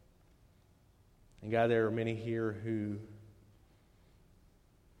 And God, there are many here who,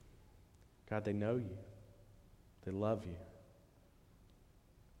 God, they know you. They love you.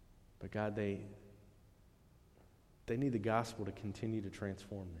 But God, they need the gospel to continue to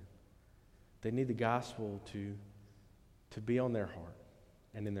transform them. They need the gospel to be on their heart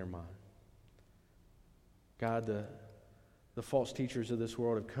and in their mind. God, the false teachers of this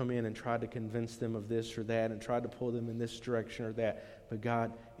world have come in and tried to convince them of this or that and tried to pull them in this direction or that. But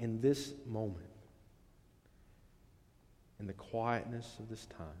God, in this moment, in the quietness of this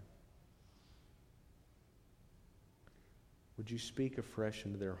time, would you speak afresh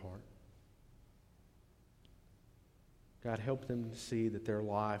into their heart? God, help them to see that their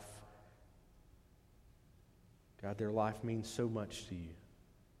life, God, their life means so much to you.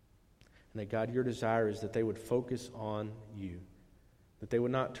 And that, God, your desire is that they would focus on you. That they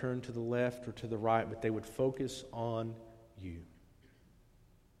would not turn to the left or to the right, but they would focus on you.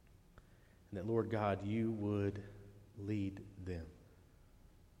 And that, Lord God, you would lead them.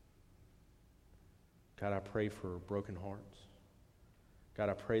 God, I pray for broken hearts. God,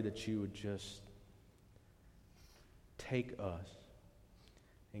 I pray that you would just take us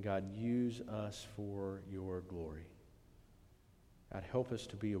and, God, use us for your glory. God, help us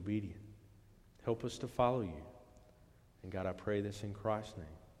to be obedient. Help us to follow you. And God, I pray this in Christ's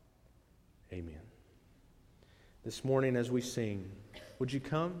name. Amen. This morning as we sing, would you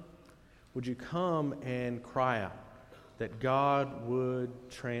come? Would you come and cry out that God would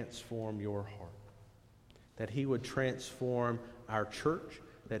transform your heart? That He would transform our church?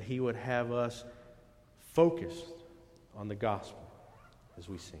 That He would have us focused on the gospel as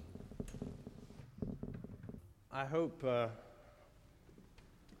we sing. I hope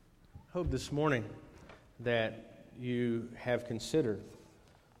this morning that you have considered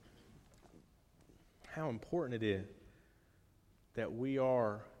how important it is that we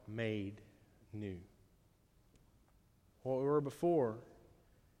are made new. What we were before,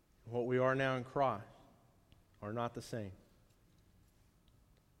 what we are now in Christ, are not the same.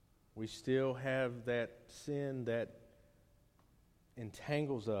 We still have that sin that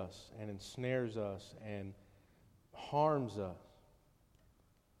entangles us and ensnares us and harms us.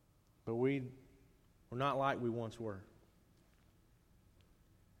 But we're not like we once were.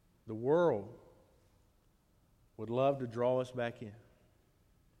 The world would love to draw us back in.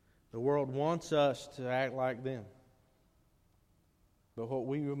 The world wants us to act like them. But what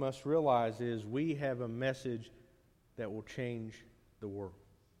we must realize is we have a message that will change the world.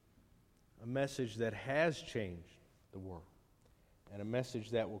 A message that has changed the world. And a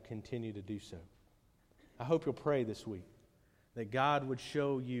message that will continue to do so. I hope you'll pray this week that God would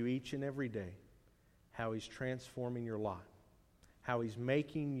show you each and every day how He's transforming your life, how He's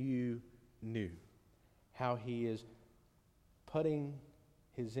making you new, how He is putting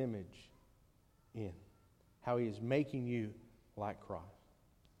His image in, how He is making you like Christ.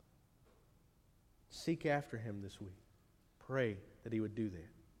 Seek after Him this week. Pray that He would do that.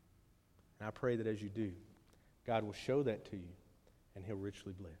 And I pray that as you do, God will show that to you and He'll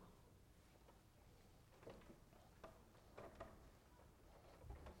richly bless.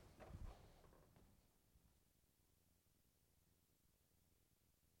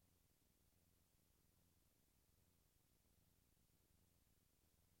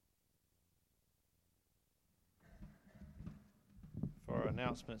 For our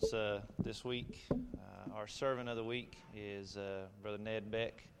announcements this week, our servant of the week is Brother Ned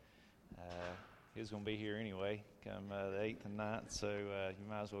Beck. He's going to be here anyway, come the 8th and 9th, so you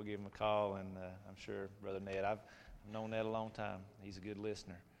might as well give him a call, and I'm sure Brother Ned, I've known Ned a long time. He's a good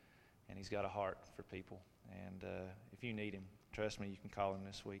listener, and he's got a heart for people, and if you need him, trust me, you can call him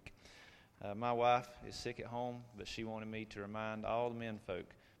this week. My wife is sick at home, but she wanted me to remind all the men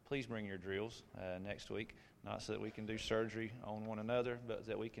folk, please bring your drills next week. Not so that we can do surgery on one another, but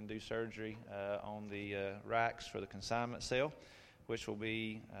that we can do surgery on the racks for the consignment sale, which will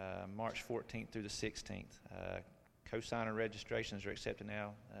be March 14th through the 16th. Co-signer registrations are accepted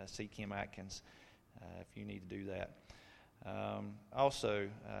now. See Kim Atkins if you need to do that. Also,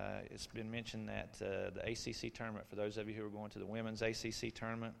 it's been mentioned that the ACC tournament, for those of you who are going to the women's ACC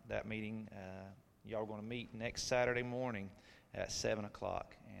tournament, that meeting, y'all are going to meet next Saturday morning at 7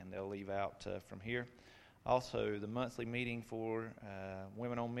 o'clock, and they'll leave out from here. Also, the monthly meeting for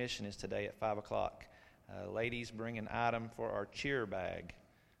Women on Mission is today at 5 o'clock. Ladies, bring an item for our cheer bag.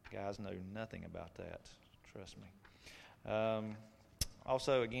 Guys know nothing about that, trust me.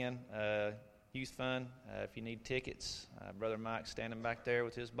 Also, again, Youth Fund, if you need tickets, Brother Mike's standing back there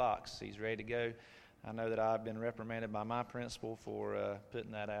with his box. He's ready to go. I know that I've been reprimanded by my principal for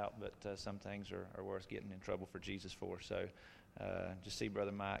putting that out, but some things are worth getting in trouble for Jesus for. So just see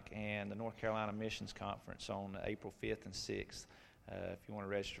Brother Mike. And the North Carolina Missions Conference on April 5th and 6th. If you want to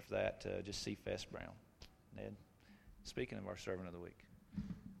register for that, just see Fess Brown. Ned, speaking of our Servant of the Week.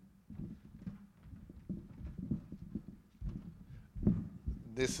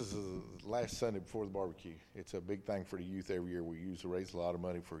 This is the last Sunday before the barbecue. It's a big thing for the youth every year. We usually raise a lot of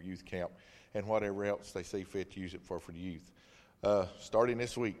money for youth camp and whatever else they see fit to use it for the youth. Starting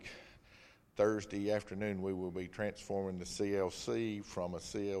this week, Thursday afternoon, we will be transforming the CLC from a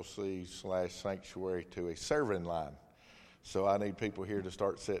CLC/sanctuary to a serving line. So I need people here to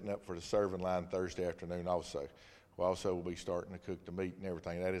start setting up for the serving line Thursday afternoon also. We also will be starting to cook the meat and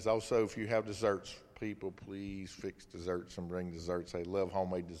everything. That is also, if you have desserts, people, please fix desserts and bring desserts. They love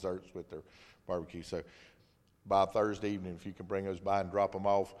homemade desserts with their barbecue. So by Thursday evening, if you can bring those by and drop them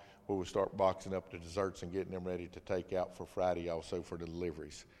off, we will start boxing up the desserts and getting them ready to take out for Friday also for the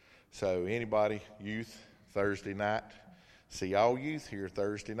deliveries. So anybody, youth, Thursday night, see all youth here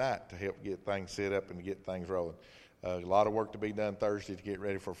Thursday night to help get things set up and to get things rolling. A lot of work to be done Thursday to get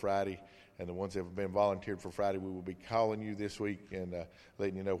ready for Friday. And the ones that have been volunteered for Friday, we will be calling you this week and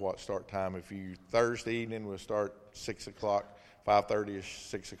letting you know what start time. If you Thursday evening, we'll start 6 o'clock, 5:30ish,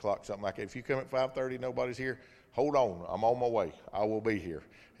 6 o'clock, something like that. If you come at 5:30, nobody's here, hold on. I'm on my way. I will be here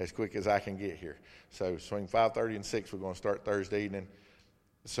as quick as I can get here. So between 5:30 and 6, we're going to start Thursday evening.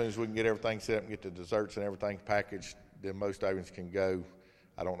 As soon as we can get everything set up and get the desserts and everything packaged, then most of us can go.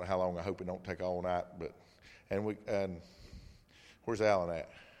 I don't know how long. I hope it don't take all night. And where's Alan at?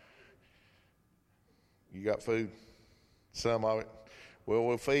 You got food? Some of it? Well,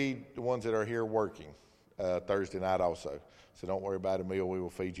 we'll feed the ones that are here working Thursday night also. So don't worry about a meal. We will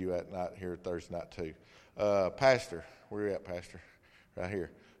feed you at night here Thursday night too. Pastor, where you at, Pastor? Right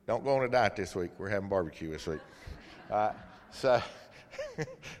here. Don't go on a diet this week. We're having barbecue this week. All right. So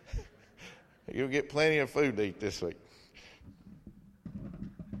you'll get plenty of food to eat this week.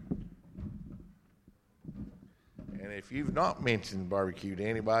 And if you've not mentioned barbecue to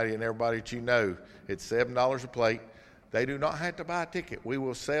anybody and everybody that you know, it's $7 a plate. They do not have to buy a ticket. We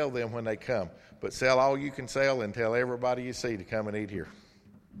will sell them when they come. But sell all you can sell and tell everybody you see to come and eat here.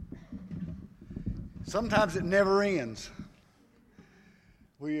 Sometimes it never ends.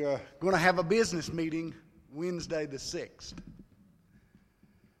 We are going to have a business meeting Wednesday the 6th.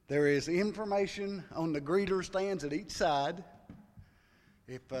 There is information on the greeter stands at each side.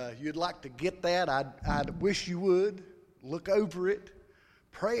 If you'd like to get that, I'd wish you would. Look over it.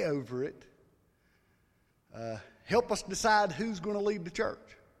 Pray over it. Help us decide who's going to lead the church.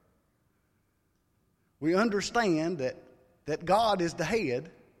 We understand that God is the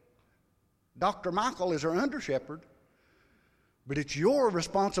head. Dr. Michael is our under shepherd. But it's your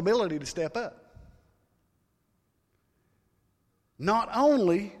responsibility to step up. Not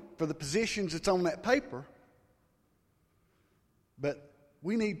only for the positions that's on that paper, but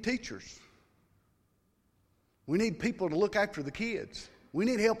we need teachers. We need people to look after the kids. We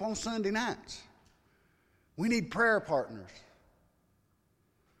need help on Sunday nights. We need prayer partners.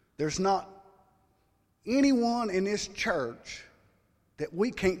 There's not anyone in this church that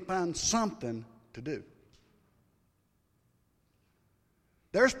we can't find something to do.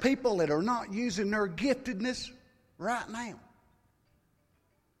 There's people that are not using their giftedness right now.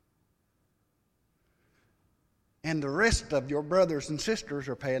 And the rest of your brothers and sisters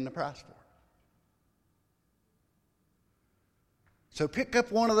are paying the price for it. So pick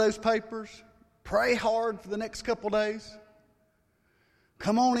up one of those papers. Pray hard for the next couple days.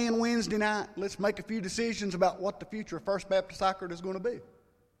 Come on in Wednesday night. Let's make a few decisions about what the future of First Baptist Sychard is going to be.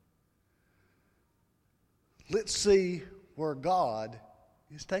 Let's see where God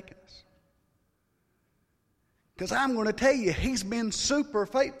is taking us. Because I'm going to tell you, He's been super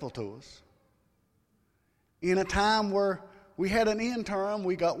faithful to us. In a time where we had an interim,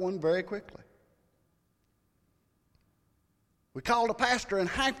 we got one very quickly. We called a pastor in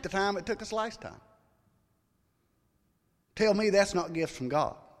half the time it took us last time. Tell me that's not gifts from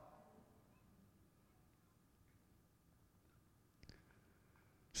God.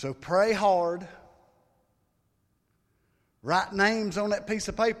 So pray hard. Write names on that piece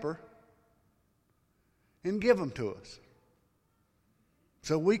of paper and give them to us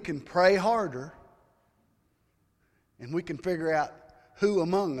so we can pray harder and we can figure out who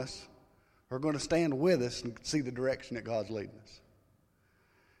among us are going to stand with us and see the direction that God's leading us.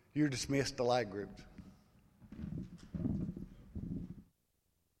 You're dismissed to light groups.